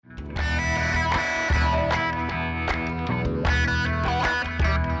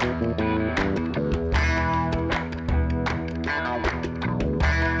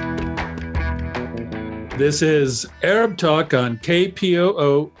This is Arab Talk on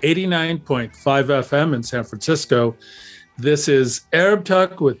KPOO 89.5 FM in San Francisco. This is Arab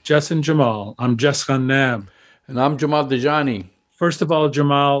Talk with Jess and Jamal. I'm Jess Ghannam. And I'm Jamal Dajani. First of all,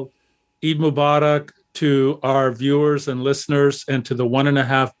 Jamal, Eid Mubarak to our viewers and listeners and to the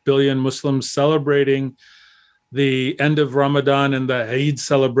 1.5 billion Muslims celebrating the end of Ramadan and the Eid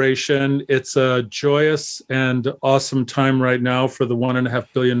celebration. It's a joyous and awesome time right now for the 1.5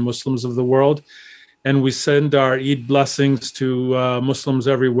 billion Muslims of the world. And we send our Eid blessings to Muslims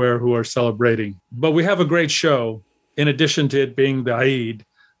everywhere who are celebrating. But we have a great show. In addition to it being the Eid,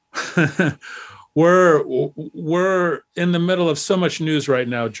 we're in the middle of so much news right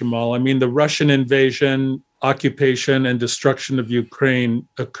now, Jamal. I mean, the Russian invasion, occupation, and destruction of Ukraine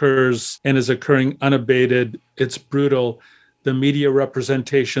occurs and is occurring unabated. It's brutal. The media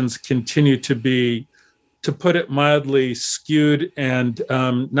representations continue to be, to put it mildly, skewed and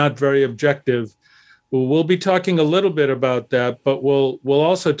not very objective. We'll be talking a little bit about that, but we'll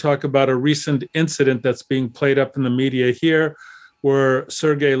also talk about a recent incident that's being played up in the media here, where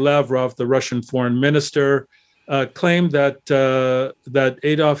Sergei Lavrov, the Russian foreign minister, claimed that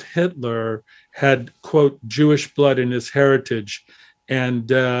Adolf Hitler had, quote, Jewish blood in his heritage.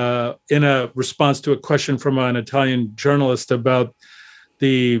 And in a response to a question from an Italian journalist about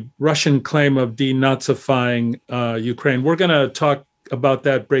the Russian claim of denazifying Ukraine, we're going to talk about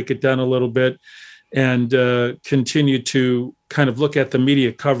that, break it down a little bit, and continue to kind of look at the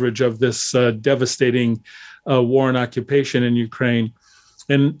media coverage of this devastating war and occupation in Ukraine.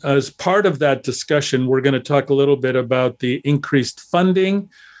 And as part of that discussion, we're going to talk a little bit about the increased funding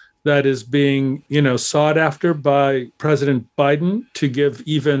that is being, sought after by President Biden to give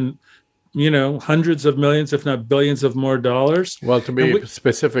even, hundreds of millions, if not billions of more dollars. Well, to be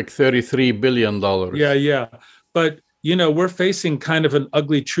specific, $33 billion. Yeah. But we're facing kind of an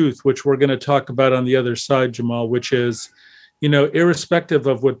ugly truth, which we're going to talk about on the other side, Jamal, which is, irrespective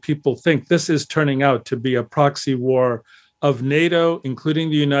of what people think, this is turning out to be a proxy war of NATO, including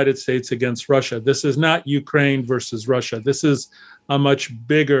the United States, against Russia. This is not Ukraine versus Russia. This is a much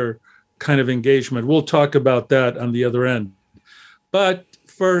bigger kind of engagement. We'll talk about that on the other end. But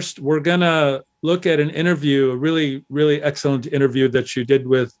first, we're going to look at an interview, a really, really excellent interview that you did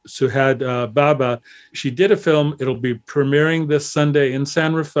with Suhad Baba. She did a film. It'll be premiering this Sunday in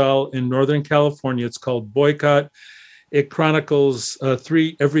San Rafael in Northern California. It's called Boycott. It chronicles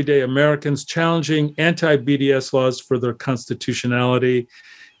 3 everyday Americans challenging anti-BDS laws for their constitutionality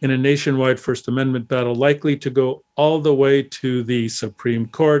in a nationwide First Amendment battle, likely to go all the way to the Supreme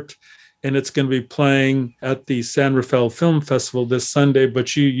Court. And it's going to be playing at the San Rafael Film Festival this Sunday.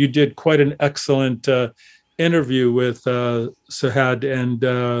 But you did quite an excellent interview with Suhad, and,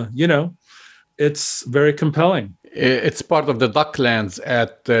 it's very compelling. It's part of the Docklands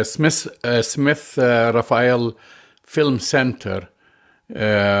at Smith Raphael Film Center.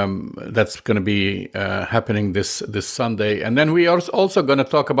 That's going to be happening this Sunday. And then we are also going to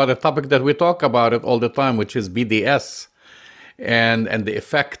talk about a topic that we talk about it all the time, which is BDS and the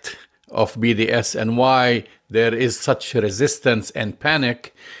effect of BDS and why there is such resistance and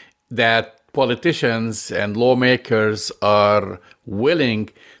panic that politicians and lawmakers are willing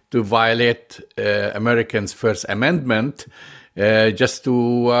to violate Americans' First Amendment just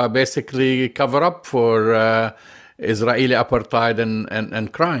to basically cover up for Israeli apartheid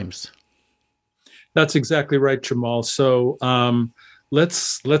and crimes. That's exactly right, Jamal. So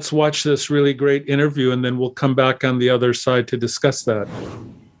let's watch this really great interview, and then we'll come back on the other side to discuss that.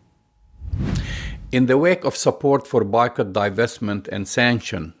 In the wake of support for boycott, divestment, and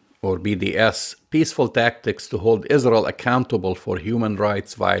sanction, or BDS, peaceful tactics to hold Israel accountable for human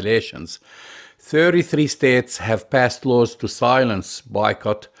rights violations, 33 states have passed laws to silence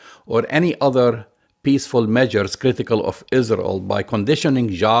boycott or any other peaceful measures critical of Israel by conditioning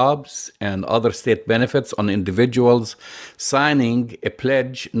jobs and other state benefits on individuals signing a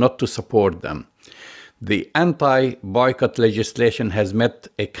pledge not to support them. The anti-boycott legislation has met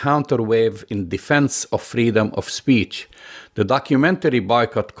a counterwave in defense of freedom of speech. The documentary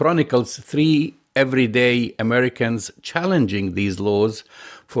Boycott chronicles 3 everyday Americans challenging these laws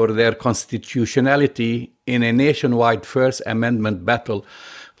for their constitutionality in a nationwide First Amendment battle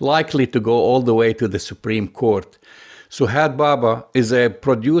likely to go all the way to the Supreme Court. Suhad Baba is a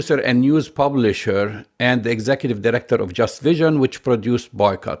producer and news publisher and the executive director of Just Vision, which produced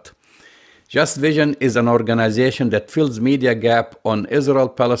Boycott. Just Vision is an organization that fills media gap on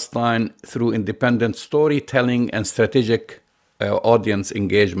Israel-Palestine through independent storytelling and strategic audience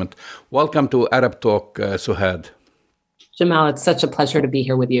engagement. Welcome to Arab Talk, Suhad. Jamal, it's such a pleasure to be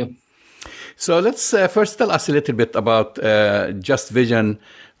here with you. So let's first tell us a little bit about Just Vision,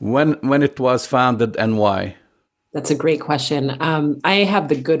 when it was founded and why. That's a great question. I have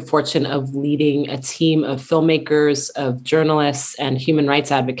the good fortune of leading a team of filmmakers, of journalists, and human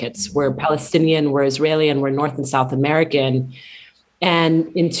rights advocates. We're Palestinian, we're Israeli, and we're North and South American.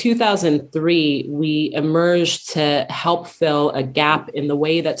 And in 2003, we emerged to help fill a gap in the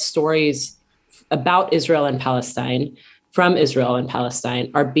way that stories about Israel and Palestine, from Israel and Palestine,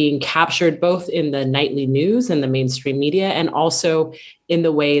 are being captured both in the nightly news and the mainstream media, and also in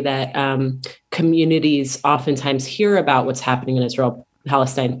the way that communities oftentimes hear about what's happening in Israel,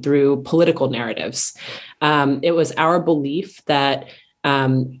 Palestine through political narratives. It was our belief that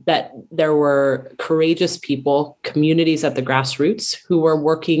that there were courageous people, communities at the grassroots who were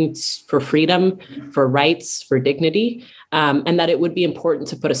working for freedom, for rights, for dignity, and that it would be important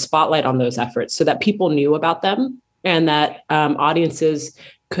to put a spotlight on those efforts so that people knew about them and that audiences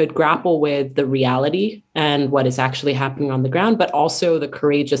could grapple with the reality and what is actually happening on the ground, but also the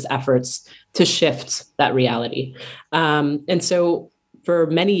courageous efforts to shift that reality. And so for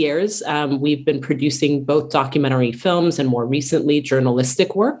many years, we've been producing both documentary films and more recently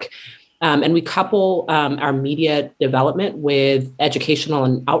journalistic work. And we couple our media development with educational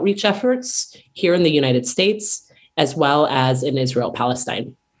and outreach efforts here in the United States, as well as in Israel,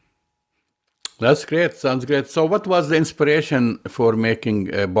 Palestine. That's great. Sounds great. So what was the inspiration for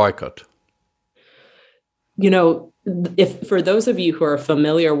making Boycott? You know, if for those of you who are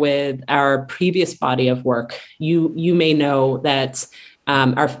familiar with our previous body of work, you may know that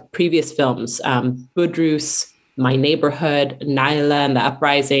our previous films, Budrus, My Neighborhood, Naila, and The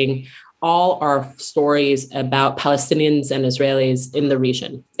Uprising, all are stories about Palestinians and Israelis in the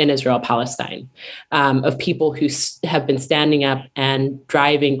region, in Israel, Palestine, of people who have been standing up and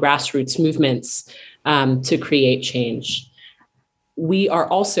driving grassroots movements to create change. We are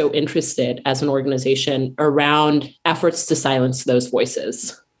also interested as an organization around efforts to silence those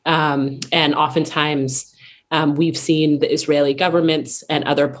voices. And oftentimes we've seen the Israeli governments and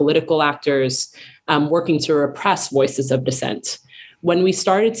other political actors working to repress voices of dissent. When we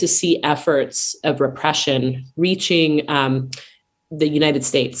started to see efforts of repression reaching the United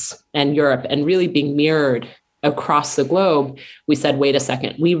States and Europe and really being mirrored across the globe, we said, wait a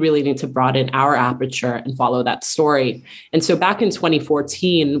second, we really need to broaden our aperture and follow that story. And so back in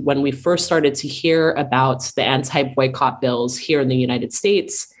 2014, when we first started to hear about the anti-boycott bills here in the United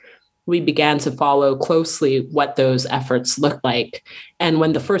States, we began to follow closely what those efforts looked like. And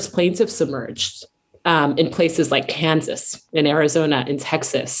when the first plaintiffs emerged, in places like Kansas, in Arizona, in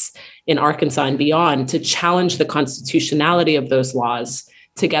Texas, in Arkansas, and beyond, to challenge the constitutionality of those laws,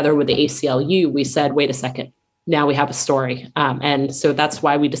 together with the ACLU, we said, wait a second, now we have a story. And so that's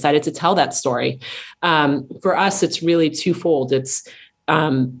why we decided to tell that story. For us, it's really twofold. It's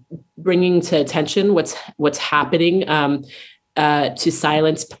bringing to attention what's happening to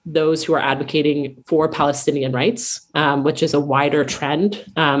silence those who are advocating for Palestinian rights, which is a wider trend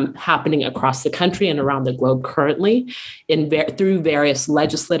happening across the country and around the globe currently through various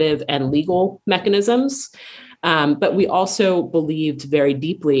legislative and legal mechanisms. But we also believed very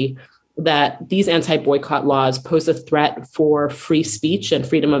deeply that these anti-boycott laws pose a threat for free speech and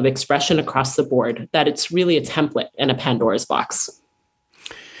freedom of expression across the board, that it's really a template and a Pandora's box.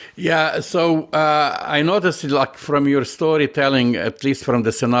 Yeah, so I noticed, like, from your storytelling, at least from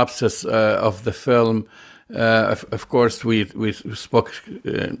the synopsis of the film, of course, we spoke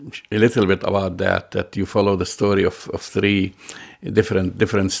a little bit about that you follow the story of three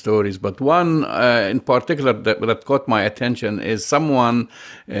different stories. But one in particular that caught my attention is someone,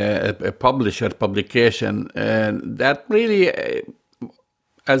 a publication, that really...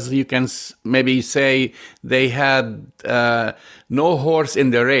 as you can maybe say, they had no horse in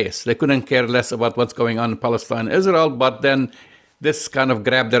the race. They couldn't care less about what's going on in Palestine and Israel, but then this kind of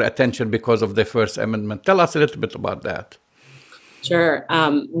grabbed their attention because of the First Amendment. Tell us a little bit about that. Sure.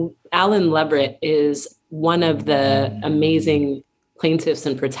 Alan Leverett is one of the amazing plaintiffs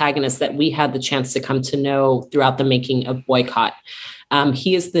and protagonists that we had the chance to come to know throughout the making of Boycott.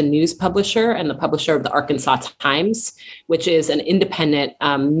 He is the news publisher and the publisher of the Arkansas Times, which is an independent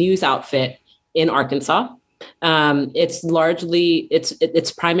news outfit in Arkansas.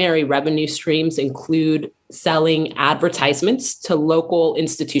 Its primary revenue streams include selling advertisements to local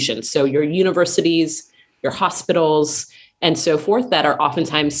institutions, so your universities, your hospitals, and so forth, that are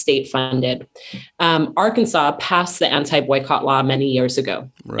oftentimes state funded. Arkansas passed the anti-boycott law many years ago,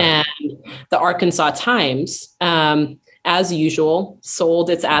 right. And the Arkansas Times, as usual, sold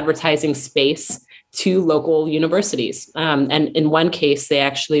its advertising space to local universities. And in one case, they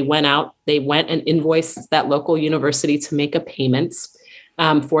actually went and invoiced that local university to make a payment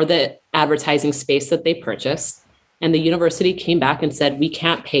for the advertising space that they purchased. And the university came back and said, we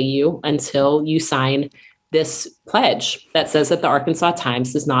can't pay you until you sign this pledge that says that the Arkansas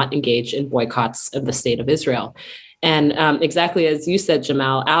Times does not engage in boycotts of the state of Israel. And exactly as you said,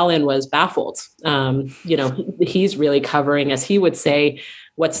 Jamal, Alan was baffled. He's really covering, as he would say,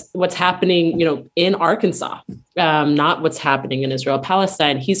 what's happening, in Arkansas, not what's happening in Israel,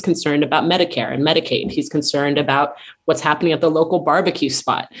 Palestine. He's concerned about Medicare and Medicaid. He's concerned about what's happening at the local barbecue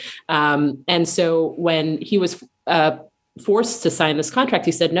spot. And so when he was forced to sign this contract,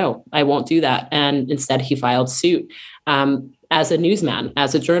 he said, no, I won't do that. And instead he filed suit as a newsman,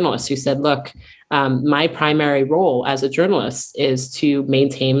 as a journalist who said, look, my primary role as a journalist is to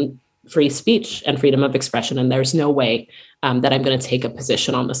maintain free speech and freedom of expression. And there's no way that I'm going to take a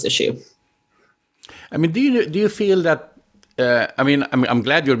position on this issue. I mean, do you feel that, I'm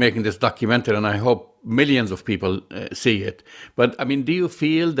glad you're making this documentary, and I hope millions of people see it. But I mean, do you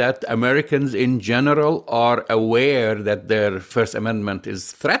feel that Americans in general are aware that their First Amendment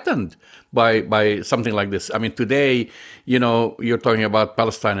is threatened by something like this? I mean, today, you're talking about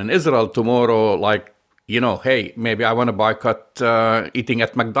Palestine and Israel. Tomorrow, hey, maybe I want to boycott eating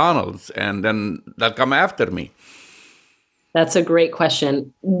at McDonald's, and then they'll come after me. That's a great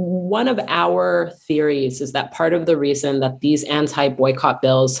question. One of our theories is that part of the reason that these anti-boycott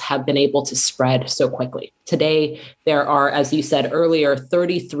bills have been able to spread so quickly. Today, there are, as you said earlier,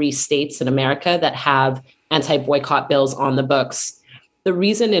 33 states in America that have anti-boycott bills on the books. The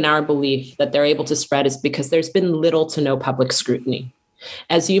reason in our belief that they're able to spread is because there's been little to no public scrutiny.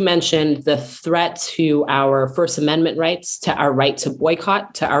 As you mentioned, the threat to our First Amendment rights, to our right to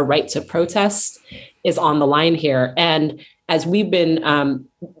boycott, to our right to protest is on the line here. And as we've been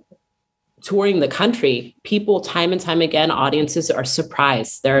touring the country, people time and time again, audiences are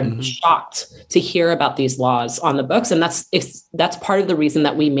surprised. They're shocked to hear about these laws on the books. And that's part of the reason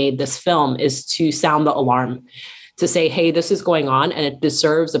that we made this film, is to sound the alarm, to say, hey, this is going on and it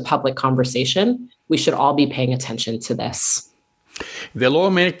deserves a public conversation. We should all be paying attention to this. The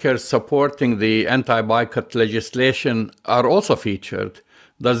lawmakers supporting the anti-boycott legislation are also featured.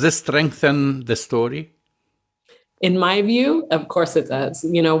 Does this strengthen the story? In my view, of course it does.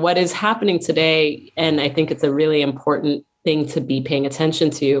 What is happening today, and I think it's a really important thing to be paying attention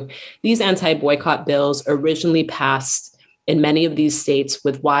to, these anti-boycott bills originally passed in many of these states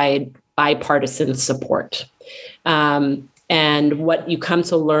with wide bipartisan support. And what you come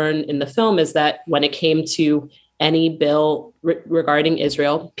to learn in the film is that when it came to any bill regarding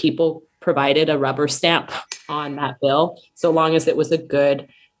Israel, people provided a rubber stamp on that bill, so long as it was a good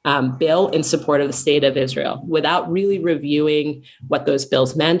bill in support of the state of Israel, without really reviewing what those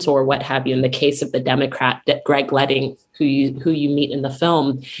bills meant or what have you. In the case of the Democrat, Greg Leding, who you meet in the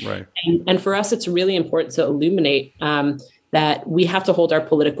film. Right. And for us, it's really important to illuminate that we have to hold our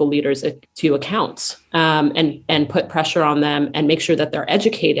political leaders to account and put pressure on them and make sure that they're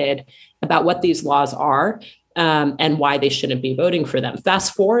educated about what these laws are. And why they shouldn't be voting for them.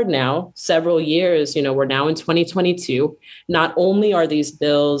 Fast forward now several years, we're now in 2022. Not only are these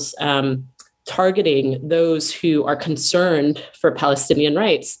bills targeting those who are concerned for Palestinian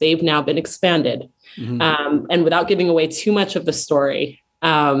rights, they've now been expanded. And without giving away too much of the story,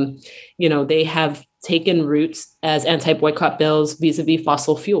 they have taken roots as anti-boycott bills vis-a-vis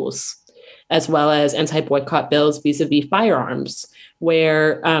fossil fuels, as well as anti-boycott bills vis-a-vis firearms,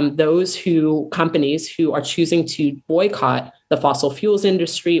 where those companies who are choosing to boycott the fossil fuels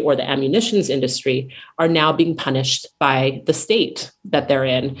industry or the ammunitions industry are now being punished by the state that they're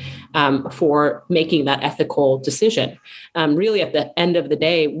in for making that ethical decision. Really, at the end of the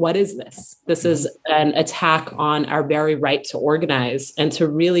day, what is this? This is an attack on our very right to organize and to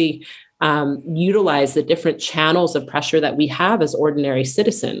really utilize the different channels of pressure that we have as ordinary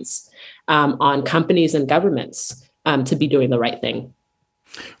citizens on companies and governments to be doing the right thing.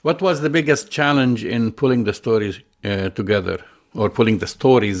 What was the biggest challenge in pulling the stories together, or pulling the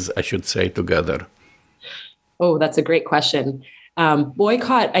stories, I should say, together? Oh, that's a great question.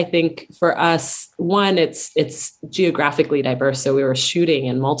 Boycott, I think for us, one, it's geographically diverse. So we were shooting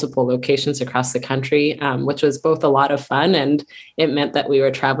in multiple locations across the country, which was both a lot of fun, and it meant that we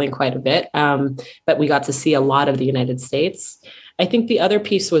were traveling quite a bit. But we got to see a lot of the United States. I think the other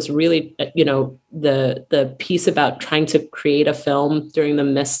piece was really, the piece about trying to create a film in the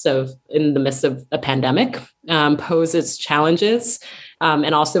midst of a pandemic poses challenges,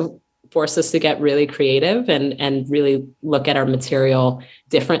 and also forced us to get really creative and really look at our material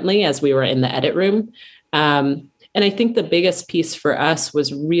differently as we were in the edit room. And I think the biggest piece for us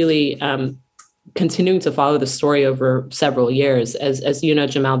was really continuing to follow the story over several years. As you know,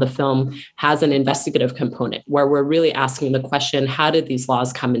 Jamal, the film has an investigative component where we're really asking the question, how did these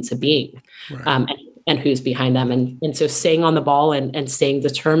laws come into being? Right. And who's behind them? And so staying on the ball and staying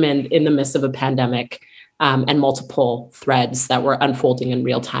determined in the midst of a pandemic and multiple threads that were unfolding in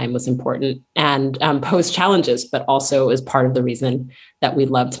real time was important and posed challenges, but also is part of the reason that we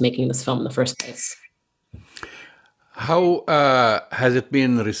loved making this film in the first place. How has it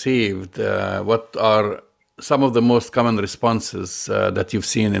been received? What are some of the most common responses that you've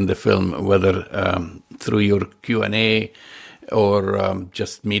seen in the film, whether through your Q&A or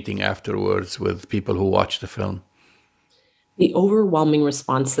just meeting afterwards with people who watch the film? The overwhelming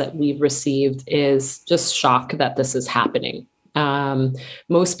response that we've received is just shock that this is happening.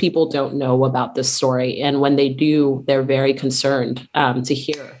 Most people don't know about this story. And when they do, they're very concerned to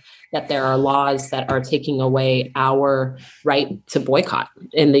hear that there are laws that are taking away our right to boycott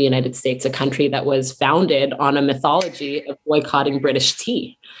in the United States, a country that was founded on a mythology of boycotting British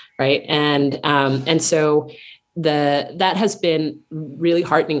tea, right? And so that has been really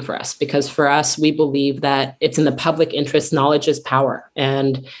heartening for us, because for us, we believe that it's in the public interest. Knowledge is power.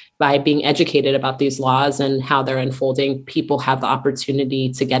 And by being educated about these laws and how they're unfolding, people have the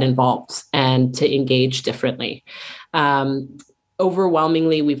opportunity to get involved and to engage differently.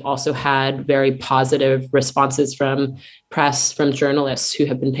 Overwhelmingly, we've also had very positive responses from press, from journalists who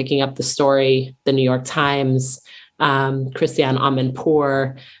have been picking up the story, the New York Times, Christiane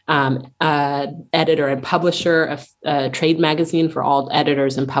Amanpour, editor and publisher of a trade magazine for all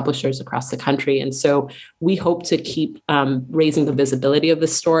editors and publishers across the country. And so we hope to keep raising the visibility of the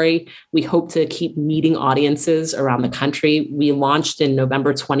story. We hope to keep meeting audiences around the country. We launched in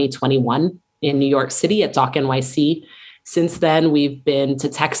November 2021 in New York City at Doc NYC. Since then, we've been to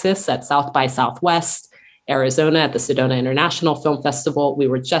Texas at South by Southwest, Arizona at the Sedona International Film Festival. We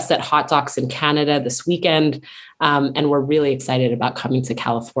were just at Hot Docs in Canada this weekend, and we're really excited about coming to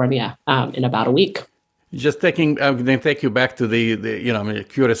California in about a week. Just I'm going to take you back to I'm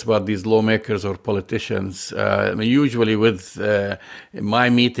curious about these lawmakers or politicians. Usually with my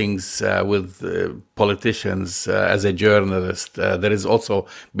meetings with politicians as a journalist, there is also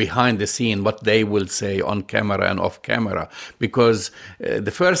behind the scene what they will say on camera and off camera, because the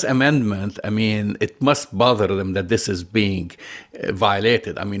First Amendment, it must bother them that this is being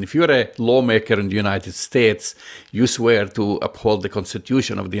violated. If you're a lawmaker in the United States, you swear to uphold the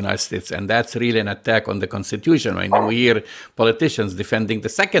Constitution of the United States, and that's really an attack on the Constitution. We hear politicians defending the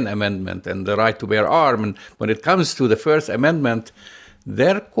Second Amendment and the right to bear arms, and when it comes to the First Amendment,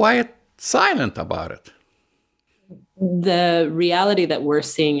 they're quite silent about it. The reality that we're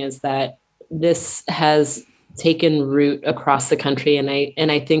seeing is that this has taken root across the country, and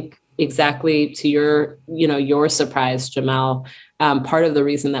I think exactly to your surprise, Jamal, part of the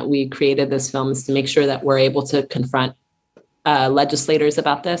reason that we created this film is to make sure that we're able to confront legislators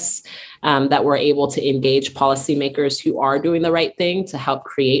about this, that we're able to engage policymakers who are doing the right thing to help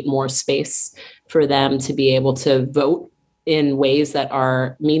create more space for them to be able to vote in ways that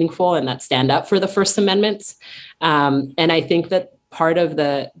are meaningful and that stand up for the First Amendment. And I think that part of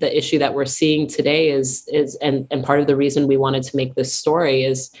the issue that we're seeing today is part of the reason we wanted to make this story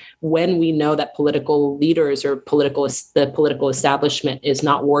is when we know that political leaders or the political establishment is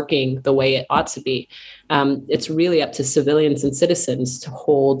not working the way it ought to be. It's really up to civilians and citizens to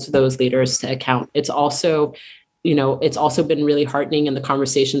hold those leaders to account. It's also been really heartening in the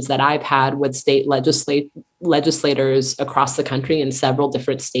conversations that I've had with state legislators across the country in several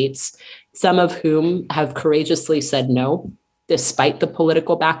different states, some of whom have courageously said no, despite the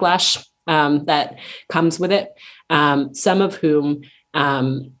political backlash that comes with it. Some of whom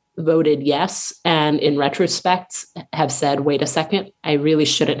voted yes, and in retrospect have said, wait a second, I really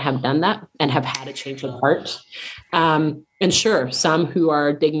shouldn't have done that, and have had a change of heart. And sure, some who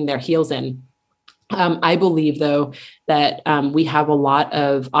are digging their heels in. I believe, though, that we have a lot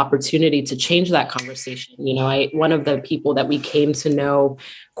of opportunity to change that conversation. One of the people that we came to know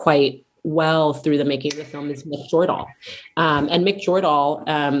quite well through the making of the film is Mick Jordal. And Mick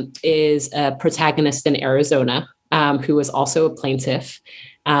Jordal is a protagonist in Arizona who is also a plaintiff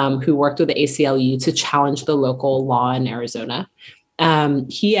who worked with the ACLU to challenge the local law in Arizona.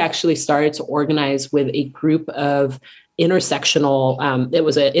 He actually started to organize with a group of it was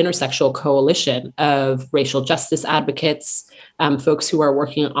an intersectional coalition of racial justice advocates, folks who are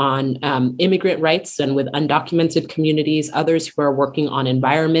working on immigrant rights and with undocumented communities, others who are working on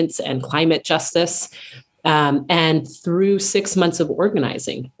environments and climate justice. And through 6 months of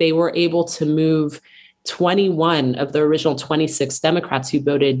organizing, they were able to move 21 of the original 26 Democrats who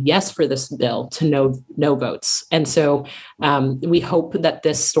voted yes for this bill to no votes. And so we hope that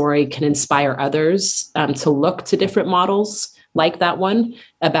this story can inspire others to look to different models like that one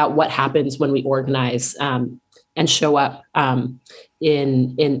about what happens when we organize and show up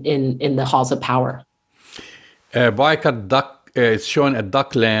in the halls of power. Boycott Duck is shown at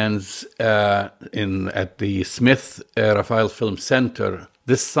Ducklands at the Smith Raphael Film Center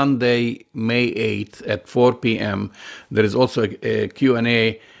this Sunday, May 8th at 4 p.m. There is also a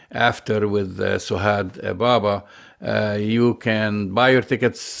Q&A after with Suhad Baba. You can buy your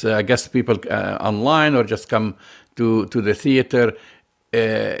tickets, I guess, people online, or just come to the theater.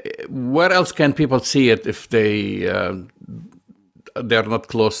 Where else can people see it if they're not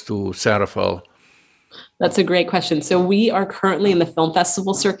close to San Rafael? That's a great question. So we are currently in the film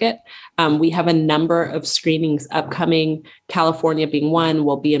festival circuit. We have a number of screenings upcoming, California being one.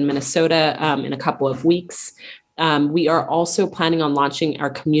 We'll be in Minnesota in a couple of weeks. We are also planning on launching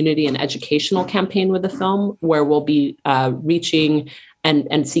our community and educational campaign with the film, where we'll be reaching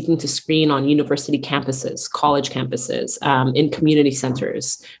and seeking to screen on university campuses, college campuses, in community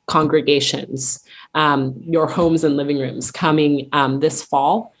centers, congregations, your homes and living rooms coming this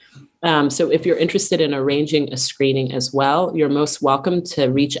fall. So if you're interested in arranging a screening as well, you're most welcome to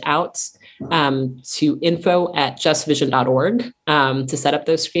reach out to info@justvision.org to set up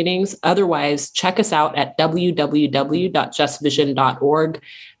those screenings. Otherwise, check us out at www.justvision.org.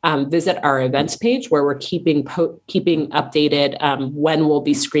 Visit our events page, where we're keeping updated when we'll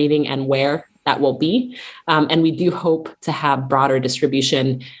be screening and where that will be. And we do hope to have broader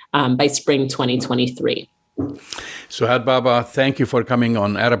distribution by spring 2023. Suhad Baba, thank you for coming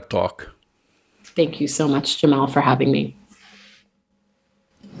on Arab Talk. Thank you so much, Jamal, for having me.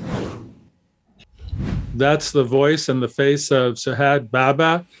 That's the voice and the face of Suhad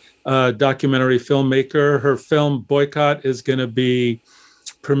Baba, documentary filmmaker. Her film Boycott is going to be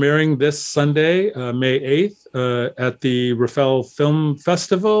premiering this Sunday, May 8th, at the Rafael Film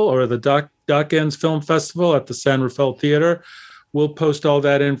Festival, or the Docklands Film Festival at the San Rafael Theater. We'll post all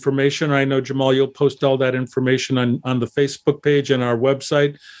that information. I know, Jamal, you'll post all that information on the Facebook page and our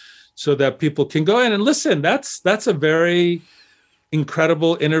website so that people can go in and listen. That's a very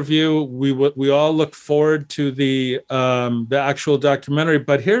incredible interview. We all look forward to the actual documentary.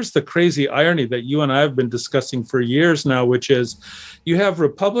 But here's the crazy irony that you and I have been discussing for years now, which is you have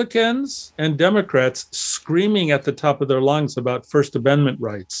Republicans and Democrats screaming at the top of their lungs about First Amendment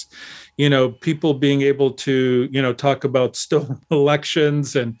rights. You know, people being able to, talk about stolen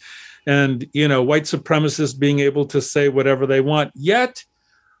elections and white supremacists being able to say whatever they want. Yet,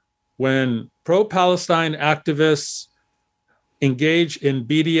 when pro-Palestine activists engage in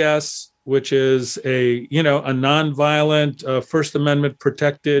BDS, which is a nonviolent First Amendment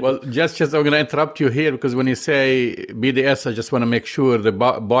protected. Well, just I'm going to interrupt you here, because when you say BDS, I just want to make sure the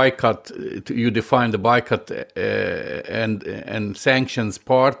boycott, you define the boycott and sanctions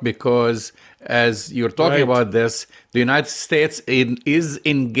part, because as you're talking about this, the United States is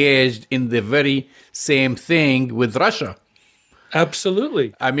engaged in the very same thing with Russia.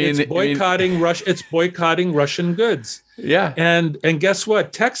 Absolutely. I mean, it's boycotting Russia. It's boycotting Russian goods. Yeah. And guess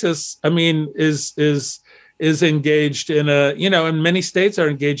what? Texas, is engaged in and many states are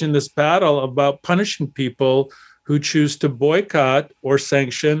engaged in this battle about punishing people who choose to boycott or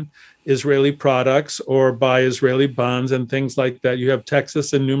sanction Israeli products or buy Israeli bonds and things like that. You have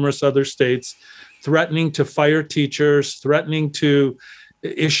Texas and numerous other states threatening to fire teachers, threatening to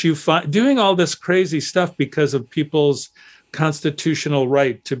issue doing all this crazy stuff because of people's constitutional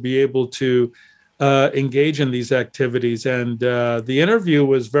right to be able to engage in these activities. And the interview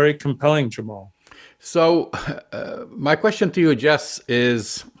was very compelling, Jamal. So my question to you, Jess,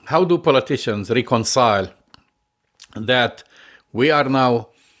 is how do politicians reconcile that we are now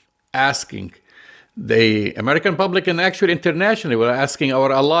asking the American public, and actually internationally, we're asking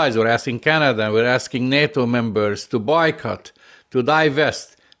our allies, we're asking Canada, we're asking NATO members to boycott, to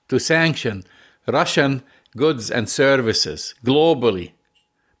divest, to sanction Russian goods and services globally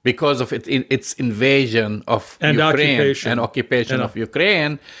because of its invasion of Ukraine and occupation of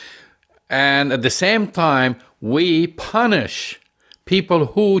Ukraine. And at the same time, we punish people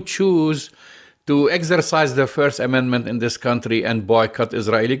who choose to exercise their First Amendment in this country and boycott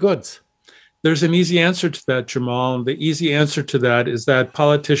Israeli goods. There's an easy answer to that, Jamal. The easy answer to that is that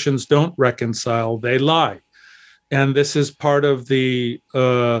politicians don't reconcile, they lie. And this is part of the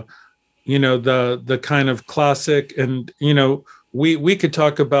the kind of classic, and we could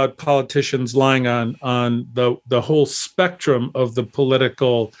talk about politicians lying on the whole spectrum of the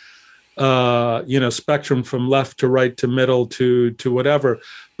political spectrum from left to right to middle to whatever.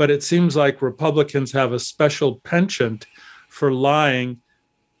 But it seems like Republicans have a special penchant for lying.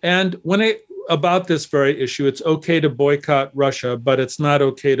 And about this very issue, it's okay to boycott Russia, but it's not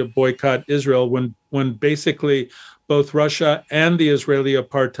okay to boycott Israel when basically both Russia and the Israeli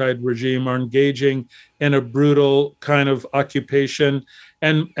apartheid regime are engaging in a brutal kind of occupation.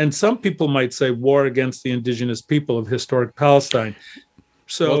 And some people might say war against the indigenous people of historic Palestine.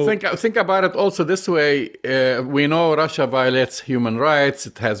 So think about it also this way. We know Russia violates human rights.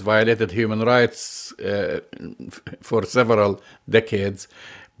 It has violated human rights for several decades,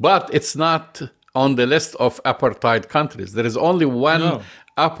 but it's not on the list of apartheid countries. There is only one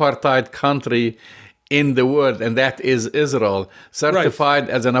apartheid country in the world, and that is Israel, certified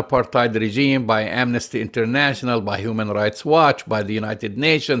as an apartheid regime by Amnesty International, by Human Rights Watch, by the United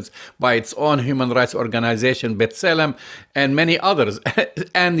Nations, by its own human rights organization, B'Tselem, and many others.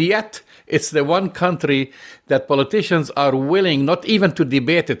 And yet, it's the one country that politicians are willing not even to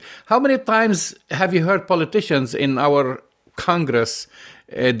debate it. How many times have you heard politicians in our Congress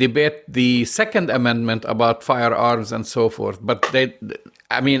debate the Second Amendment about firearms and so forth? But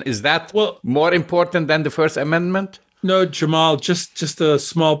is that more important than the First Amendment? No, Jamal, just a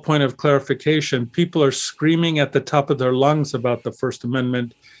small point of clarification. People are screaming at the top of their lungs about the First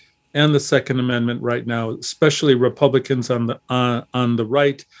Amendment and the Second Amendment right now, especially Republicans on the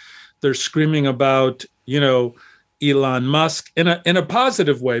right. They're screaming about, Elon Musk in a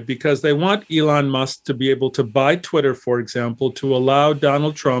positive way, because they want Elon Musk to be able to buy Twitter, for example, to allow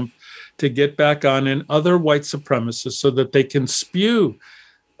Donald Trump to get back on and other white supremacists so that they can spew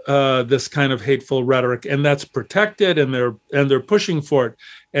this kind of hateful rhetoric, and that's protected, and they're pushing for it.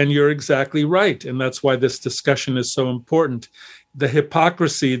 And you're exactly right, and that's why this discussion is so important. The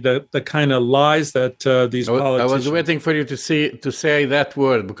hypocrisy, the kind of lies that these politicians... I was waiting for you to say that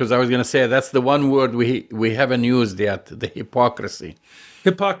word, because I was going to say that's the one word we haven't used yet, the hypocrisy.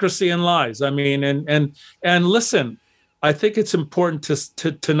 Hypocrisy and lies. I mean, and listen, I think it's important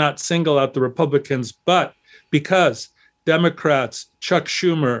to not single out the Republicans, but because Democrats, Chuck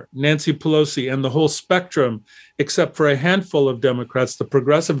Schumer, Nancy Pelosi, and the whole spectrum, except for a handful of Democrats, the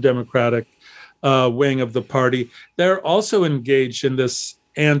progressive Democratic wing of the party, they're also engaged in this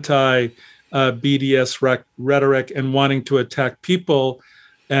anti-BDS rhetoric and wanting to attack people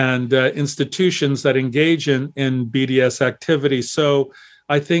and institutions that engage in BDS activity. So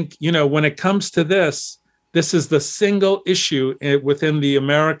I think, when it comes to this is the single issue within the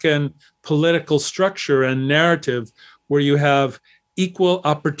American political structure and narrative where you have equal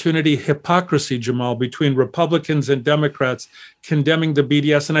opportunity hypocrisy, Jamal, between Republicans and Democrats condemning the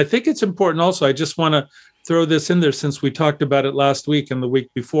BDS. And I think it's important also, I just want to throw this in there since we talked about it last week and the week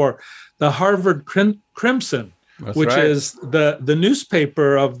before, the Harvard Crimson, which is the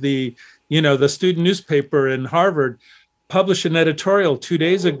newspaper of the student newspaper in Harvard, published an editorial 2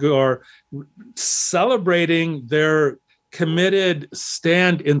 days ago celebrating their committed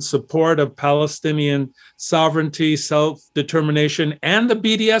stand in support of Palestinian sovereignty, self-determination, and the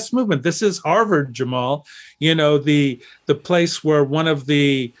BDS movement. This is Harvard, Jamal, the place where one of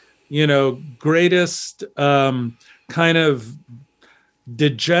the, greatest kind of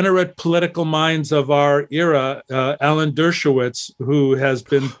degenerate political minds of our era, Alan Dershowitz, who has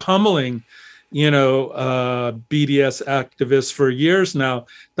been pummeling BDS activists for years now.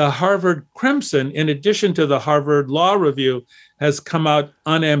 The Harvard Crimson, in addition to the Harvard Law Review, has come out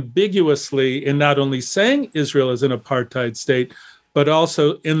unambiguously in not only saying Israel is an apartheid state, but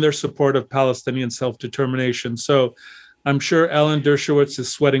also in their support of Palestinian self-determination. So I'm sure Alan Dershowitz is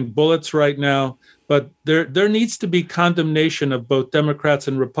sweating bullets right now, but there needs to be condemnation of both Democrats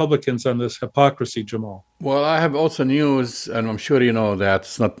and Republicans on this hypocrisy, Jamal. Well, I have also news, and I'm sure you know that.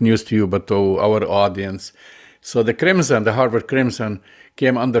 It's not news to you, but to our audience. So the Crimson, the Harvard Crimson,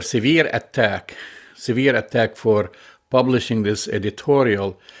 came under severe attack for publishing this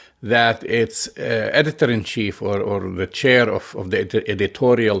editorial that its editor-in-chief or the chair of the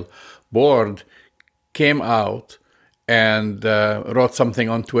editorial board came out and wrote something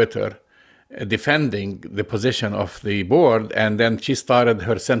on Twitter defending the position of the board. And then she started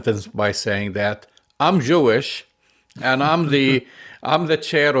her sentence by saying that I'm Jewish and I'm the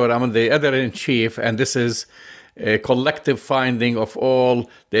chair, or I'm the editor-in-chief, and this is a collective finding of all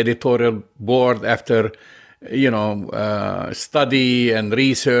the editorial board after study and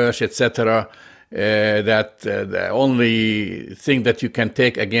research, etc., that the only thing that you can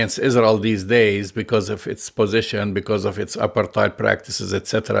take against Israel these days because of its position, because of its apartheid practices,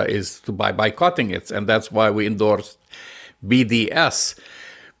 etc., is by boycotting it. And that's why we endorsed BDS.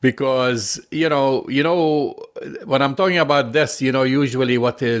 because when I'm talking about this, usually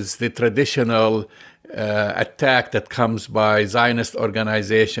what is the traditional attack that comes by Zionist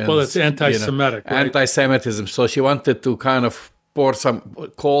organizations. Well, it's anti-Semitic, right? Anti-Semitism. So she wanted to kind of pour some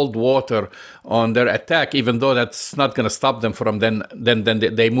cold water on their attack, even though that's not going to stop them from then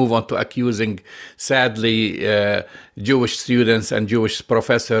they move on to accusing, sadly, Jewish students and Jewish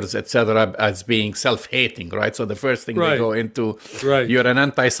professors, etc., as being self-hating, right? So the first thing they go into, you're an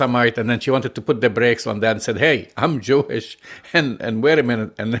anti-Semite, and then she wanted to put the brakes on that and said, hey, I'm Jewish, and wait a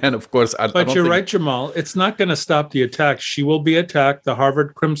minute, and then, of course... But you're right, Jamal, it's not going to stop the attack. She will be attacked. The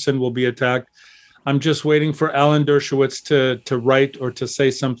Harvard Crimson will be attacked. I'm just waiting for Alan Dershowitz to write or to say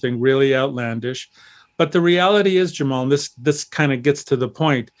something really outlandish. But the reality is, Jamal, and this kind of gets to the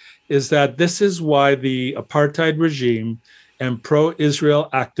point, is that this is why the apartheid regime and pro-Israel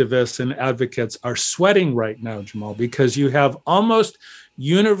activists and advocates are sweating right now, Jamal, because you have almost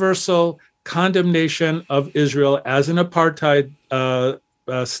universal condemnation of Israel as an apartheid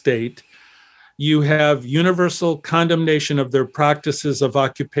state. You have universal condemnation of their practices of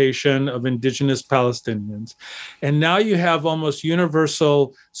occupation of indigenous Palestinians. And now you have almost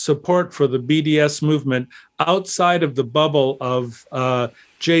universal support for the BDS movement outside of the bubble of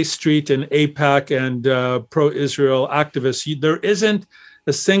J Street and AIPAC and pro-Israel activists. There isn't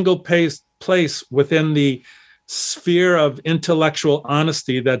a single place within the sphere of intellectual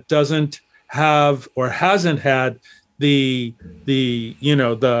honesty that doesn't have or hasn't had the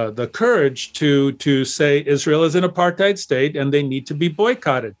courage to say Israel is an apartheid state and they need to be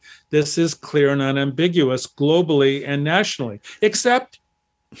boycotted. This is clear and unambiguous globally and nationally, except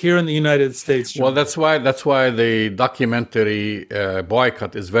here in the United States. Well, that's why the documentary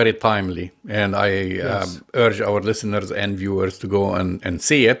boycott is very timely, and I urge our listeners and viewers to go and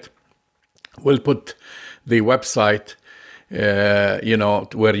see it. We'll put the website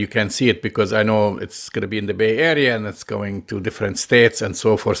where you can see it, because I know it's going to be in the Bay Area and it's going to different states and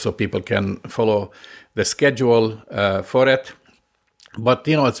so forth, so people can follow the schedule for it. But,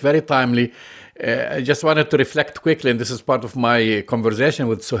 it's very timely. I just wanted to reflect quickly, and this is part of my conversation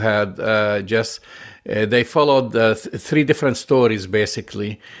with Suhad, Jess. They followed three different stories,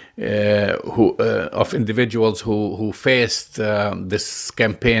 basically, of individuals who faced this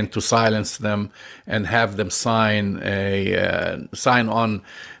campaign to silence them and have them sign on,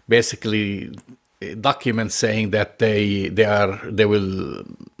 basically, documents saying that they are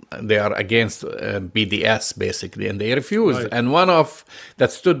against BDS, basically, and they refused. Right. And one of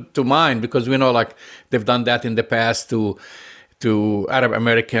that stood to mind, because we know, like, they've done that in the past to Arab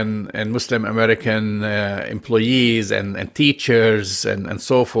American and Muslim American employees and teachers and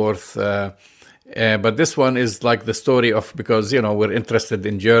so forth. But this one is like the story of, because we're interested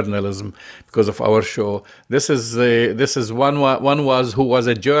in journalism because of our show. This is one who was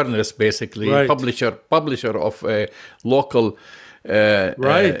a journalist, basically, right. publisher of a local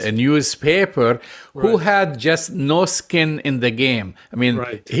a newspaper, who had just no skin in the game. I mean,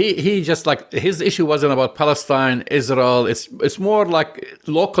 he just, like, his issue wasn't about Palestine, Israel. It's more like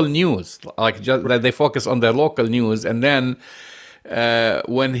local news, like just that they focus on their local news. And then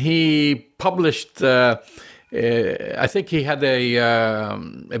when he published, I think he had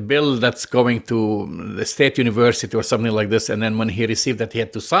a bill that's going to the state university or something like this. And then when he received that, he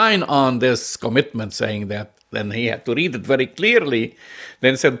had to sign on this commitment saying that. Then he had to read it very clearly.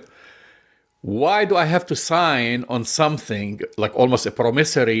 Then said, why do I have to sign on something like almost a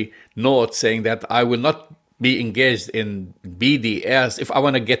promissory note saying that I will not be engaged in BDS if I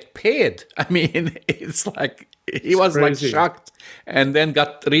want to get paid? I mean, it's like he was crazy. Like shocked, and then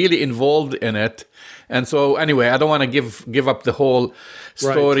got really involved in it. And so anyway, I don't want to give up the whole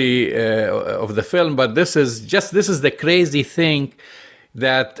story of the film, but this is the crazy thing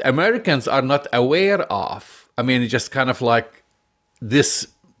that Americans are not aware of. I mean, it's just kind of like this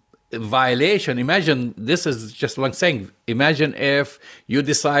violation. Imagine, this is just what I'm saying. Imagine if you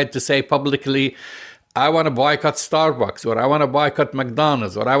decide to say publicly, I want to boycott Starbucks, or I want to boycott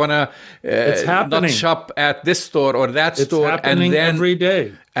McDonald's, or I want to not shop at this store or that store. It's happening every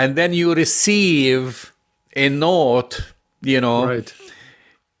day. And then you receive a note,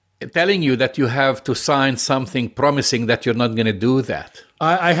 telling you that you have to sign something promising that you're not going to do that.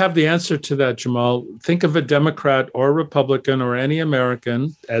 I have the answer to that, Jamal. Think of a Democrat or Republican or any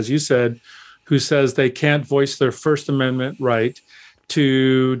American, as you said, who says they can't voice their First Amendment right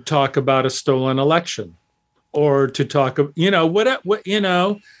to talk about a stolen election, or to talk,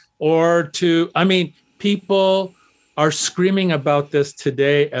 people are screaming about this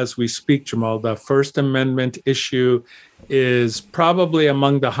today as we speak, Jamal. The First Amendment issue is probably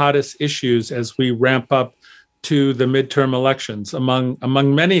among the hottest issues as we ramp up to the midterm elections, among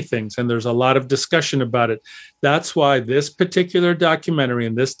many things, and there's a lot of discussion about it. That's why this particular documentary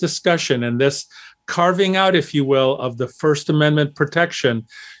and this discussion and this carving out, if you will, of the First Amendment protection,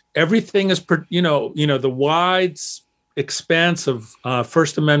 everything is, the wide expanse of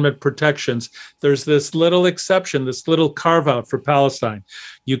First Amendment protections. There's this little exception, this little carve out for Palestine.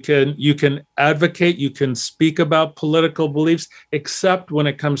 You can advocate, you can speak about political beliefs, except when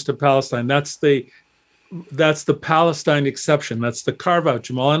it comes to Palestine. That's the Palestine exception. That's the carve out,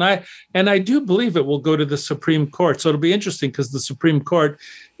 Jamal. And I do believe it will go to the Supreme Court. So it'll be interesting because the Supreme Court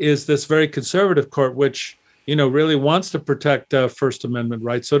is this very conservative court, which really wants to protect First Amendment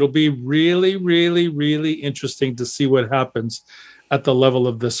rights. So it'll be really, really, really interesting to see what happens at the level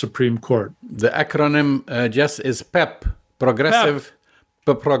of the Supreme Court. The acronym just is PEP, progressive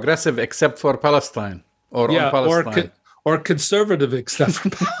except for Palestine, or on Palestine. Or conservative except for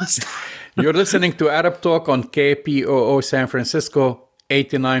Palestine. You're listening to Arab Talk on KPOO San Francisco,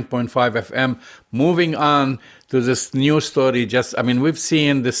 89.5 FM. Moving on to this new story. We've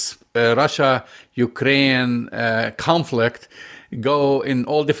seen this Russia-Ukraine conflict go in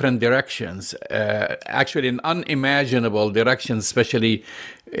all different directions, actually in unimaginable directions, especially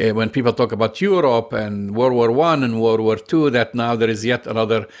when people talk about Europe and World War I and World War II, that now there is yet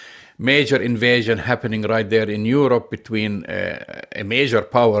another major invasion happening right there in Europe between a major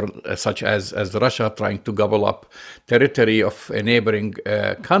power such as Russia trying to gobble up territory of a neighboring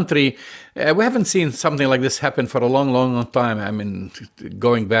country. We haven't seen something like this happen for a long, long, long time.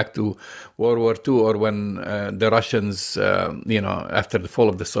 Going back to World War II, or when the Russians, after the fall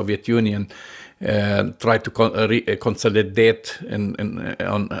of the Soviet Union, tried to consolidate and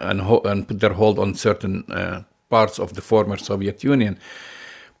put their hold on certain parts of the former Soviet Union.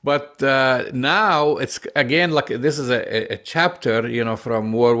 But now it's again like this is a chapter,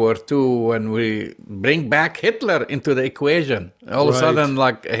 from World War II, when we bring back Hitler into the equation. All of a sudden,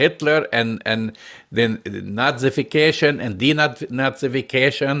 like Hitler and then Nazification and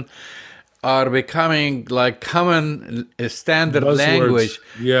denazification are becoming like common standard buzzwords. Language.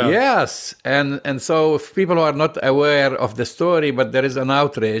 Yeah. Yes. And so if people are not aware of the story, but there is an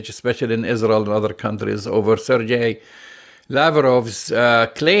outrage, especially in Israel and other countries, over Sergei Lavrov's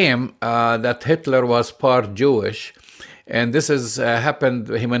claim that Hitler was part Jewish. And this has happened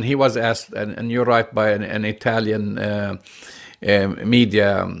when he was asked, and you're right, by an Italian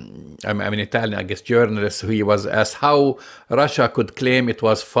media, Italian, I guess, journalist, who he was asked how Russia could claim it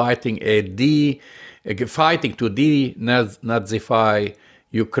was fighting to denazify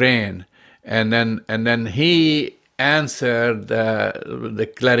Ukraine. And then he answered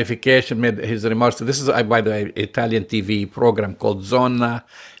the clarification, made his remarks. This is, by the way, Italian TV program called Zona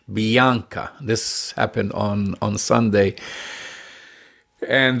Bianca. This happened on Sunday.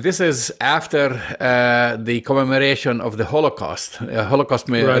 And this is after the commemoration of the Holocaust, Remembrance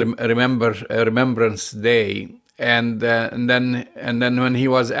Day. And then when he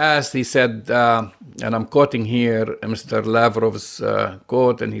was asked, he said, and I'm quoting here Mr. Lavrov's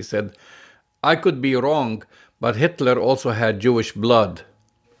quote, and he said, "I could be wrong, but Hitler also had Jewish blood."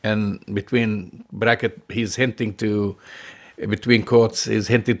 And between bracket, he's hinting to, between quotes, he's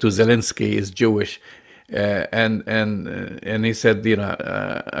hinting to Zelensky is Jewish. And he said,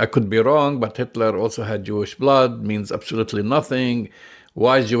 I could be wrong, but Hitler also had Jewish blood, means absolutely nothing.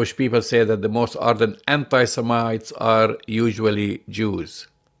 Wise Jewish people say that the most ardent anti-Semites are usually Jews.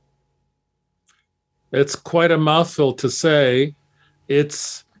 It's quite a mouthful to say.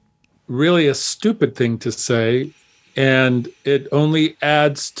 It's really a stupid thing to say, and it only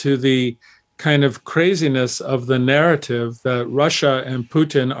adds to the kind of craziness of the narrative that Russia and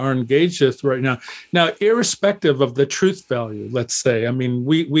Putin are engaged with right now. Now, irrespective of the truth value, let's say,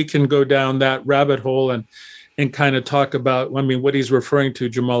 we can go down that rabbit hole and kind of talk about, what he's referring to,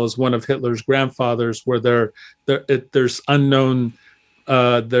 Jamal, is one of Hitler's grandfathers, where there's unknown,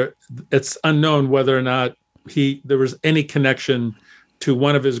 it's unknown whether or not there was any connection to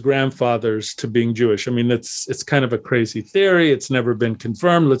one of his grandfathers to being Jewish. It's kind of a crazy theory. It's never been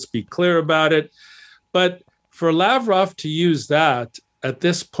confirmed. Let's be clear about it. But for Lavrov to use that at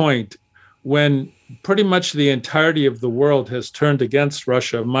this point, when pretty much the entirety of the world has turned against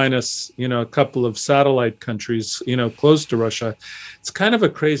Russia, minus, a couple of satellite countries, close to Russia, it's kind of a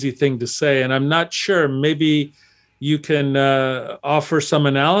crazy thing to say. And I'm not sure, maybe you can offer some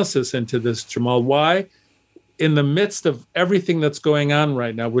analysis into this, Jamal. Why, in the midst of everything that's going on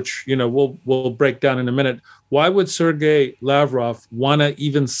right now, which, we'll break down in a minute, why would Sergei Lavrov want to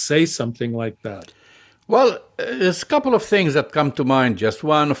even say something like that? Well, there's a couple of things that come to mind. Just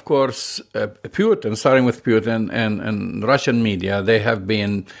one, of course, Putin, starting with Putin and Russian media, they have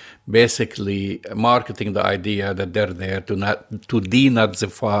been basically marketing the idea that they're there to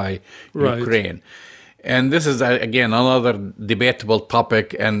denazify Ukraine. And this is, again, another debatable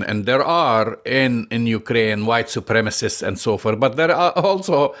topic. And there are in Ukraine white supremacists and so forth. But there are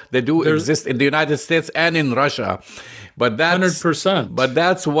also, they do exist in the United States and in Russia. But that's 100%. But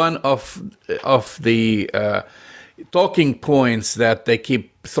that's one of the talking points that they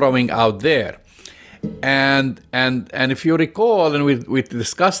keep throwing out there. And if you recall, and we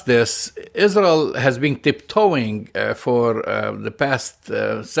discussed this, Israel has been tiptoeing for the past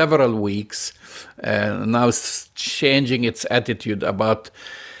several weeks, now it's changing its attitude about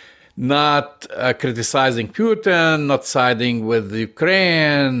not criticizing Putin, not siding with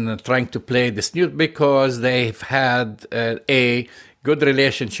Ukraine, trying to play this new, because they've had a good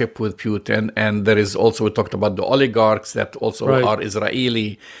relationship with Putin. And there is also, we talked about the oligarchs that also are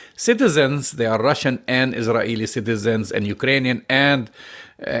Israeli citizens. They are Russian and Israeli citizens, and Ukrainian and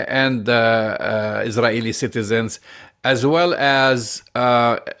Israeli citizens, as well as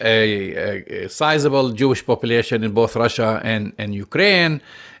a sizable Jewish population in both Russia and Ukraine.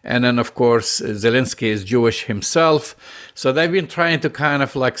 And then, of course, Zelensky is Jewish himself. So they've been trying to kind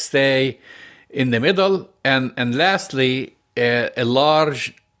of like stay in the middle. And lastly, a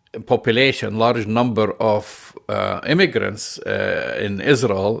large population, large number of immigrants in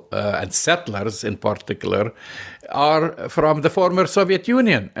Israel and settlers in particular are from the former Soviet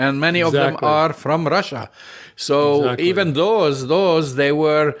Union, and many of them are from Russia. So even those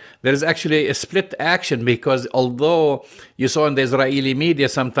there's actually a split action, because although you saw in the Israeli media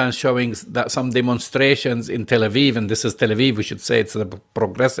sometimes showing that some demonstrations in Tel Aviv, and this is Tel Aviv, we should say it's a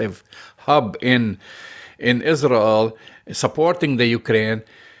progressive hub in Israel, supporting the Ukraine,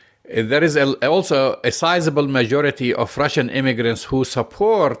 there is also a sizable majority of Russian immigrants who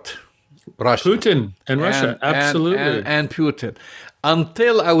support Russia. Putin and Russia, absolutely. And Putin.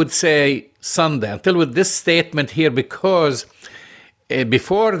 Until, I would say, Sunday, until with this statement here, because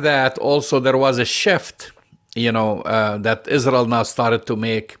before that also there was a shift, that Israel now started to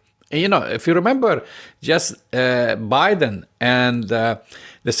make. If you remember, just Biden and the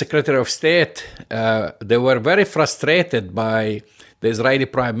Secretary of State, they were very frustrated by the Israeli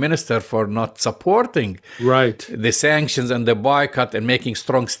Prime Minister for not supporting the sanctions and the boycott and making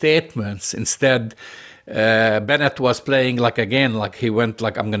strong statements. Instead, Bennett was playing like he went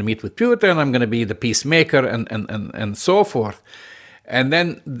like, I'm going to meet with Putin, I'm going to be the peacemaker, and so forth. And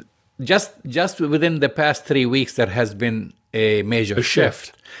then just within the past 3 weeks, there has been a major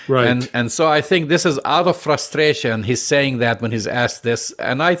shift. And so I think this is out of frustration. He's saying that when he's asked this,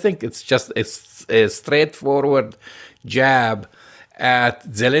 and I think it's a straightforward jab at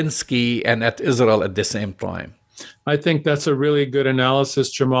Zelensky and at Israel at the same time. I think that's a really good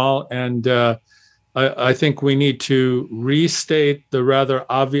analysis, Jamal. And I think we need to restate the rather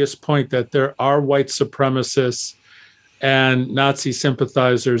obvious point that there are white supremacists and Nazi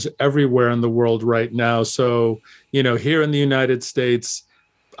sympathizers everywhere in the world right now. So, here in the United States,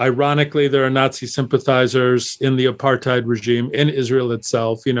 ironically, there are Nazi sympathizers in the apartheid regime in Israel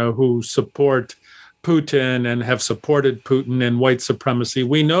itself, who support Putin and have supported Putin and white supremacy.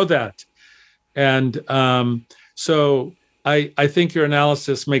 We know that. And so I think your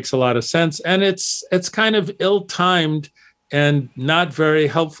analysis makes a lot of sense. And it's kind of ill-timed and not very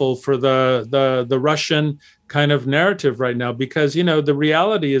helpful for the Russian kind of narrative right now, because, the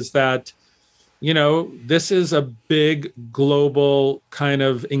reality is that, this is a big global kind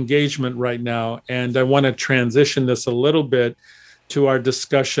of engagement right now. And I want to transition this a little bit to our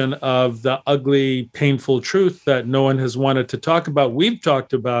discussion of the ugly, painful truth that no one has wanted to talk about. We've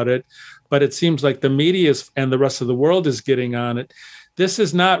talked about it, but it seems like the media and the rest of the world is getting on it. This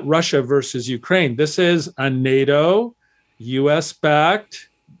is not Russia versus Ukraine. This is a NATO, US-backed,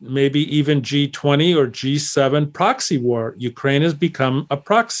 maybe even G20 or G7 proxy war. Ukraine has become a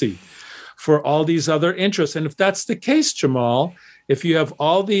proxy for all these other interests. And if that's the case, Jamal, if you have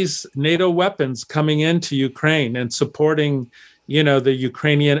all these NATO weapons coming into Ukraine and supporting the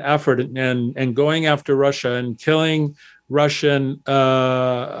Ukrainian effort and going after Russia and killing Russian,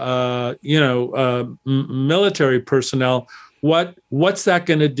 military personnel, what's that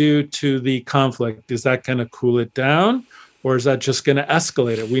going to do to the conflict? Is that going to cool it down, or is that just going to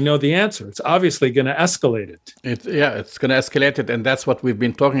escalate it? We know the answer. It's obviously going to escalate it. It's going to escalate it, and that's what we've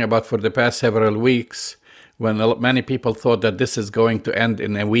been talking about for the past several weeks, when many people thought that this is going to end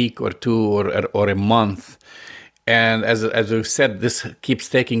in a week or two or a month. And as we've said, this keeps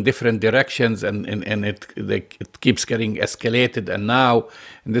taking different directions, and it keeps getting escalated. And now,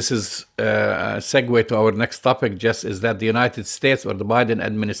 and this is a segue to our next topic, Jess, is that the United States or the Biden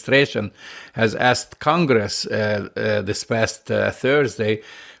administration has asked Congress this past Thursday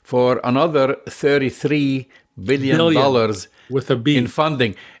for another $33 billion with a B in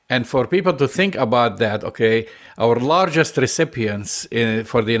funding. And for people to think about that, okay, our largest recipients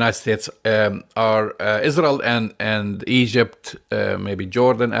for the United States are Israel and Egypt, maybe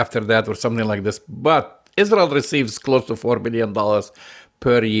Jordan after that or something like this. But Israel receives close to $4 billion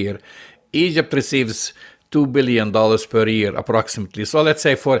per year. Egypt receives $2 billion per year approximately. So let's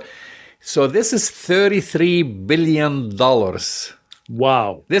say so this is $33 billion.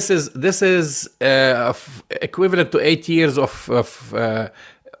 Wow. This is equivalent to 8 years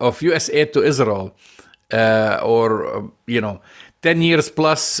of U.S. aid to Israel, or 10 years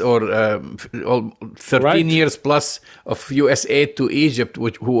plus, or 13 years plus of U.S. aid to Egypt,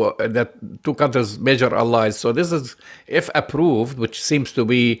 that two countries major allies. So this is, if approved, which seems to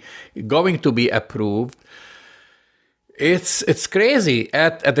be going to be approved. It's crazy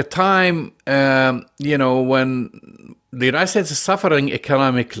at the time, when the United States is suffering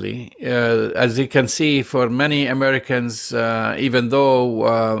economically, as you can see, for many Americans, even though,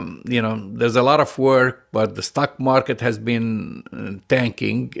 there's a lot of work, but the stock market has been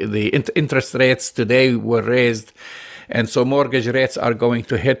tanking. The interest rates today were raised, and so mortgage rates are going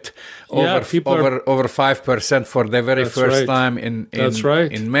to hit over 5% for the very first time in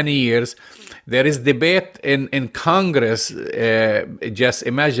many years. There is debate in Congress, just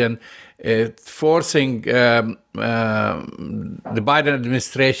imagine, forcing the Biden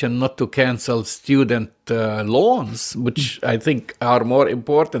administration not to cancel student loans, which I think are more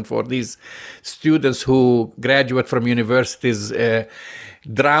important for these students who graduate from universities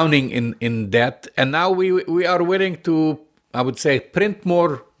drowning in debt. And now we are willing to, I would say, print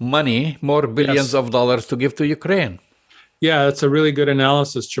more money, more billions of dollars to give to Ukraine. Yeah, that's a really good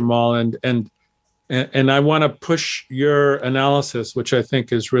analysis, Jamal. And I want to push your analysis, which I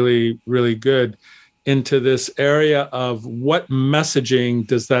think is really, really good, into this area of what messaging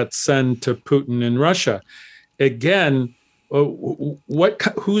does that send to Putin in Russia? Again,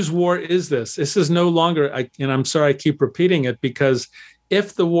 whose war is this? This is no longer, and I'm sorry I keep repeating it, because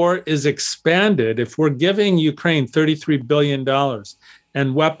if the war is expanded, if we're giving Ukraine $33 billion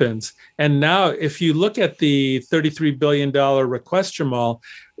and weapons, and now if you look at the $33 billion request, Jamal,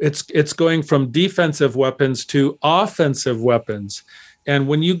 it's going from defensive weapons to offensive weapons. And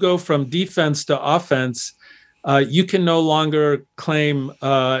when you go from defense to offense, you can no longer claim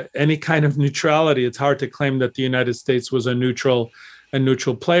any kind of neutrality. It's hard to claim that the United States was a neutral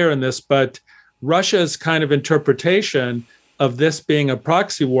player in this, but Russia's kind of interpretation of this being a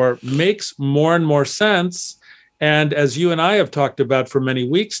proxy war makes more and more sense. And as you and I have talked about for many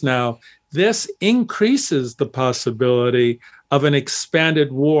weeks now, this increases the possibility of an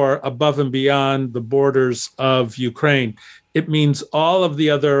expanded war above and beyond the borders of Ukraine. It means all of the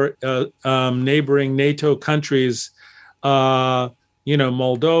other neighboring NATO countries, Moldova,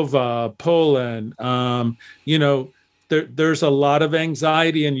 Poland, there's a lot of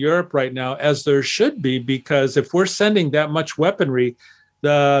anxiety in Europe right now, as there should be, because if we're sending that much weaponry,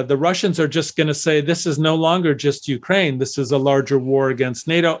 the Russians are just going to say, this is no longer just Ukraine. This is a larger war against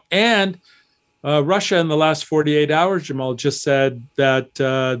NATO. And Russia in the last 48 hours, Jamal, just said that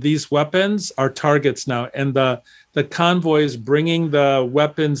these weapons are targets now. And the convoys bringing the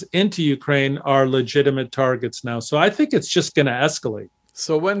weapons into Ukraine are legitimate targets now. So I think it's just going to escalate.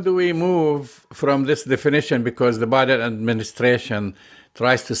 So when do we move from this definition? Because the Biden administration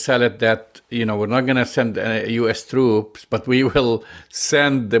tries to sell it that, we're not going to send U.S. troops, but we will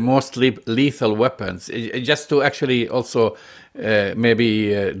send the most lethal weapons. Just to actually also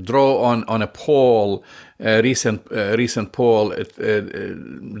maybe draw on a poll, recent poll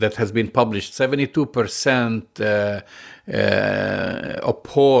that has been published. 72%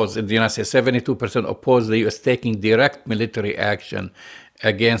 oppose in the United States. 72% oppose the U.S. taking direct military action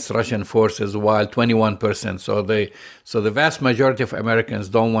against Russian forces, while 21%. So the vast majority of Americans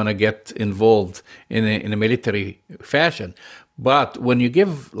don't want to get involved in a military fashion. But when you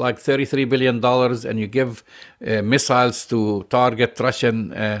give like $33 billion and you give missiles to target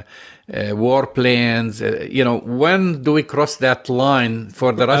Russian warplanes, when do we cross that line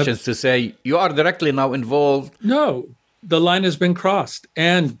for the Russians to say, you are directly now involved? No, the line has been crossed.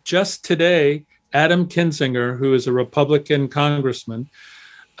 And just today, Adam Kinzinger, who is a Republican congressman,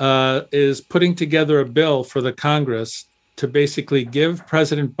 is putting together a bill for the Congress to basically give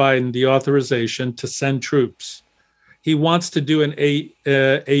President Biden the authorization to send troops. he wants to do an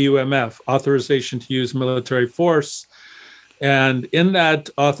AUMF, authorization to use military force. And in that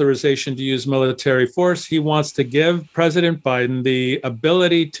authorization to use military force, he wants to give President Biden the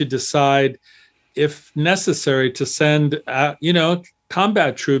ability to decide, if necessary, to send,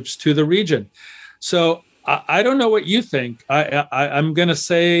 combat troops to the region. So I don't know what you think. I'm going to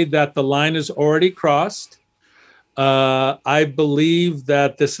say that the line is already crossed. I believe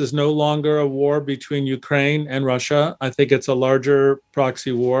that this is no longer a war between Ukraine and Russia. I think it's a larger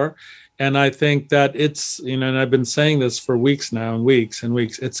proxy war. And I think that it's, and I've been saying this for weeks now and weeks and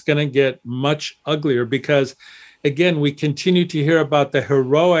weeks, it's going to get much uglier because, again, we continue to hear about the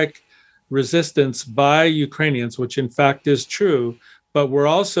heroic resistance by Ukrainians, which in fact is true. But we're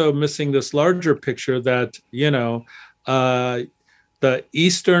also missing this larger picture that, the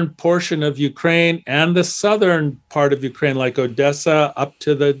eastern portion of Ukraine and the southern part of Ukraine, like Odessa up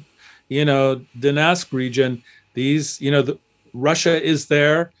to the, Donetsk region, Russia is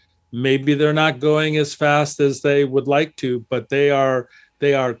there. Maybe they're not going as fast as they would like to, but they are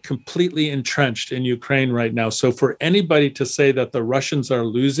completely entrenched in Ukraine right now. So for anybody to say that the Russians are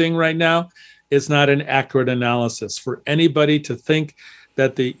losing right now is not an accurate analysis. For anybody to think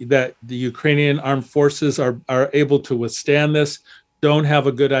that the Ukrainian armed forces are able to withstand this, don't have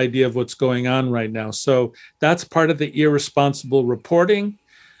a good idea of what's going on right now. So that's part of the irresponsible reporting.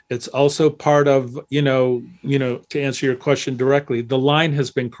 It's also part of, to answer your question directly, the line has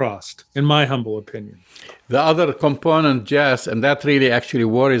been crossed, in my humble opinion. The other component, Jess, and that really actually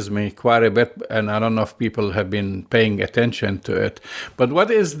worries me quite a bit, and I don't know if people have been paying attention to it, but what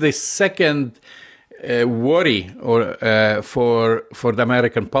is the second worry or for the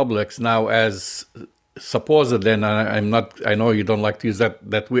American publics now, as supposedly, and I know you don't like to use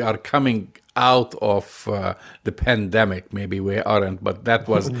that we are coming out of the pandemic. Maybe we aren't, but that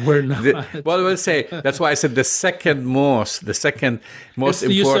was we're not. We'll say that's why I said the second most it's the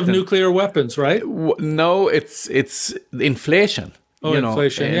important use of nuclear weapons, right? No, it's inflation.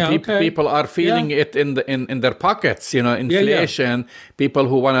 Inflation. Yeah, people are feeling it in their pockets. Inflation. Yeah. People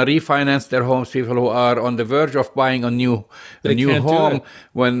who want to refinance their homes, people who are on the verge of buying a new home.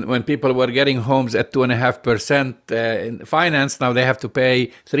 When people were getting homes at 2.5% in finance, now they have to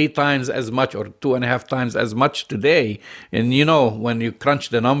pay 3 times as much or 2.5 times as much today. And when you crunch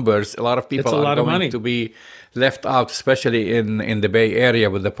the numbers, a lot of people are going to be left out, especially in the Bay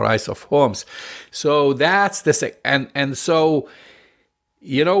Area with the price of homes. So that's and so.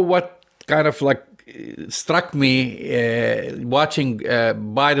 What kind of struck me watching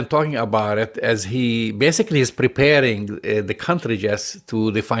Biden talking about it, as he basically is preparing the country just to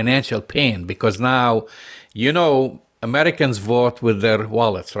the financial pain, because now, Americans vote with their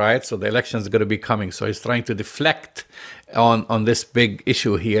wallets, right? So the election is going to be coming. So he's trying to deflect on this big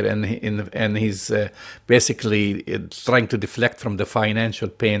issue here, and he's basically trying to deflect from the financial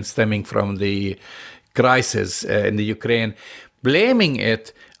pain stemming from the crisis in the Ukraine, blaming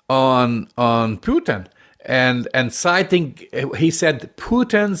it on Putin and citing, he said,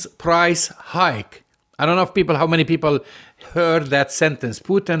 Putin's price hike. I don't know how many people heard that sentence,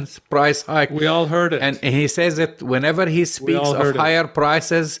 Putin's price hike. We all heard it. And he says it whenever he speaks of higher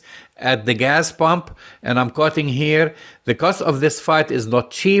prices at the gas pump, and I'm quoting here, the cost of this fight is not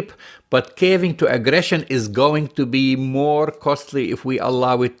cheap, but caving to aggression is going to be more costly if we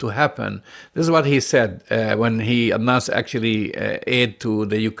allow it to happen. This is what he said when he announced actually aid to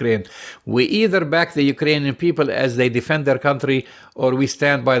the Ukraine. We either back the Ukrainian people as they defend their country, or we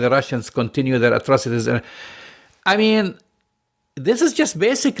stand by the Russians continue their atrocities. I mean, this is just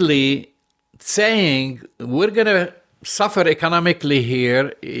basically saying we're going to suffer economically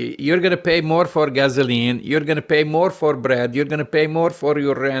here. You're going to pay more for gasoline. You're going to pay more for bread. You're going to pay more for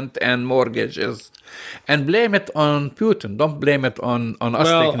your rent and mortgages, and blame it on Putin. Don't blame it on us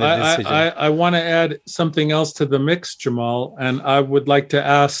taking the decision. I want to add something else to the mix, Jamal, and I would like to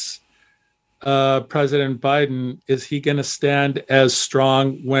ask President Biden, is he going to stand as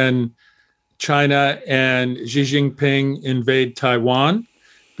strong when China and Xi Jinping invade Taiwan?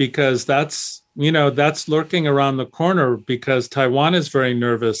 Because that's lurking around the corner, because Taiwan is very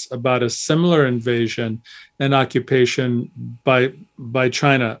nervous about a similar invasion and occupation by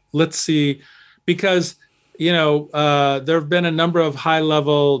China. Let's see, because there have been a number of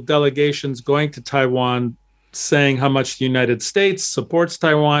high-level delegations going to Taiwan saying how much the United States supports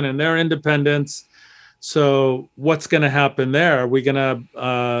Taiwan and their independence. So what's going to happen there? What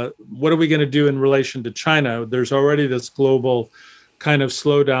are we going to do in relation to China? There's already this global kind of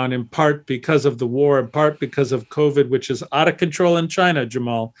slowdown, in part because of the war, in part because of COVID, which is out of control in China,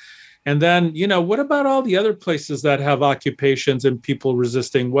 Jamal. And then, what about all the other places that have occupations and people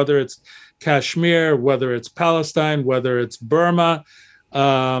resisting, whether it's Kashmir, whether it's Palestine, whether it's Burma,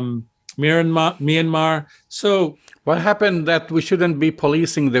 Myanmar. So what happened that we shouldn't be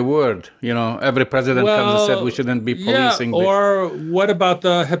policing the word? Every president comes and said we shouldn't be policing. Or what about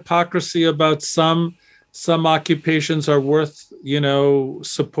the hypocrisy about some occupations are worth,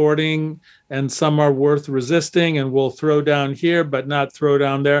 supporting, and some are worth resisting, and we'll throw down here, but not throw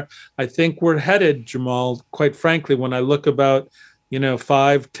down there. I think we're headed, Jamal, quite frankly, when I look about,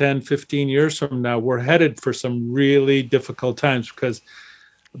 5, 10, 15 years from now, we're headed for some really difficult times because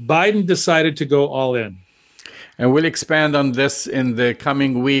Biden decided to go all in. And we'll expand on this in the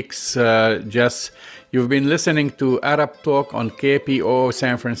coming weeks. Jess, you've been listening to Arab Talk on KPO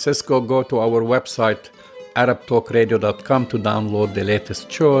San Francisco. Go to our website, arabtalkradio.com, to download the latest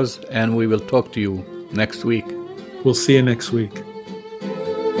shows, and we will talk to you next week. We'll see you next week.